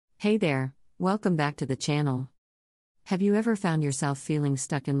Hey there, welcome back to the channel. Have you ever found yourself feeling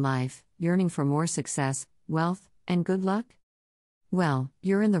stuck in life, yearning for more success, wealth, and good luck? Well,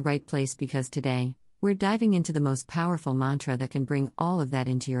 you're in the right place because today, we're diving into the most powerful mantra that can bring all of that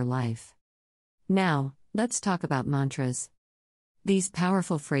into your life. Now, let's talk about mantras. These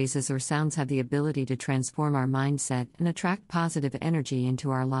powerful phrases or sounds have the ability to transform our mindset and attract positive energy into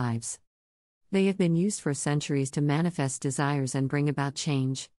our lives. They have been used for centuries to manifest desires and bring about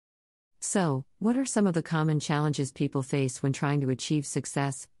change. So, what are some of the common challenges people face when trying to achieve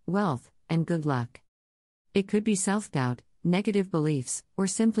success, wealth, and good luck? It could be self-doubt, negative beliefs, or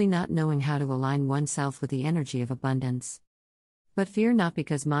simply not knowing how to align oneself with the energy of abundance. But fear not,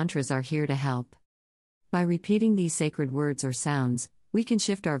 because mantras are here to help. By repeating these sacred words or sounds, we can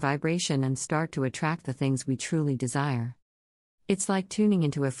shift our vibration and start to attract the things we truly desire. It's like tuning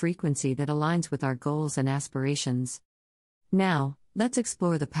into a frequency that aligns with our goals and aspirations. Now, let's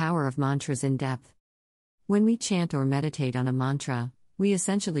explore the power of mantras in depth. When we chant or meditate on a mantra, we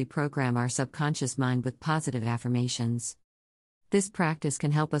essentially program our subconscious mind with positive affirmations. This practice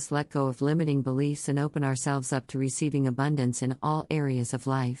can help us let go of limiting beliefs and open ourselves up to receiving abundance in all areas of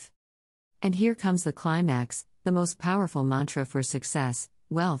life. And here comes the climax: the most powerful mantra for success,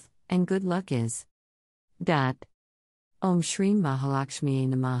 wealth, and good luck is Om Shri Mahalakshmiye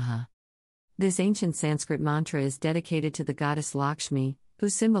Namaha. This ancient Sanskrit mantra is dedicated to the goddess Lakshmi, who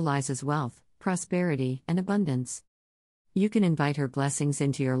symbolizes wealth, prosperity, and abundance. You can invite her blessings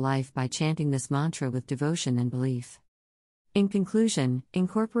into your life by chanting this mantra with devotion and belief. In conclusion,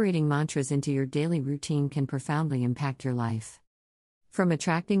 incorporating mantras into your daily routine can profoundly impact your life. From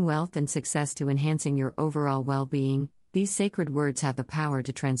attracting wealth and success to enhancing your overall well-being, these sacred words have the power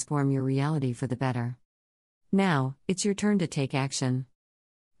to transform your reality for the better. Now, it's your turn to take action.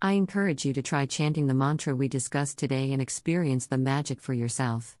 I encourage you to try chanting the mantra we discussed today and experience the magic for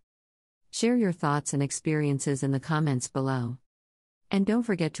yourself. Share your thoughts and experiences in the comments below. And don't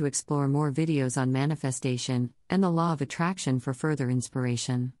forget to explore more videos on manifestation and the law of attraction for further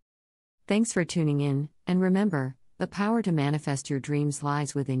inspiration. Thanks for tuning in, and remember, the power to manifest your dreams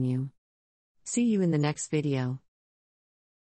lies within you. See you in the next video.